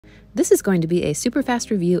This is going to be a super fast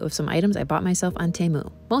review of some items I bought myself on TEMU,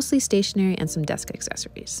 mostly stationery and some desk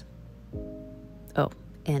accessories. Oh,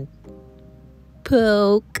 and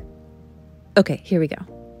poke. Okay, here we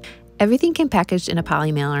go. Everything came packaged in a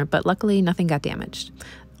poly mailer, but luckily nothing got damaged.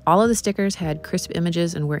 All of the stickers had crisp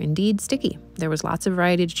images and were indeed sticky. There was lots of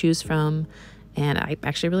variety to choose from, and I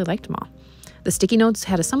actually really liked them all. The sticky notes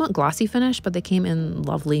had a somewhat glossy finish, but they came in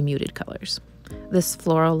lovely muted colors. This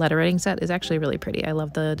floral letter writing set is actually really pretty. I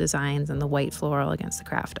love the designs and the white floral against the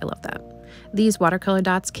craft. I love that. These watercolor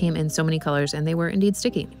dots came in so many colors, and they were indeed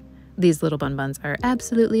sticky. These little bun buns are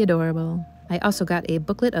absolutely adorable. I also got a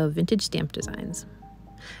booklet of vintage stamp designs.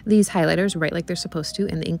 These highlighters write like they're supposed to,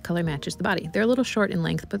 and the ink color matches the body. They're a little short in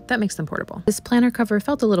length, but that makes them portable. This planner cover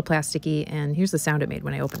felt a little plasticky, and here's the sound it made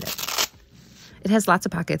when I opened it. It has lots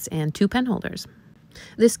of pockets and 2 pen holders.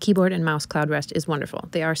 This keyboard and mouse cloud rest is wonderful.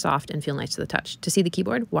 They are soft and feel nice to the touch. To see the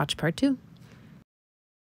keyboard, watch part 2.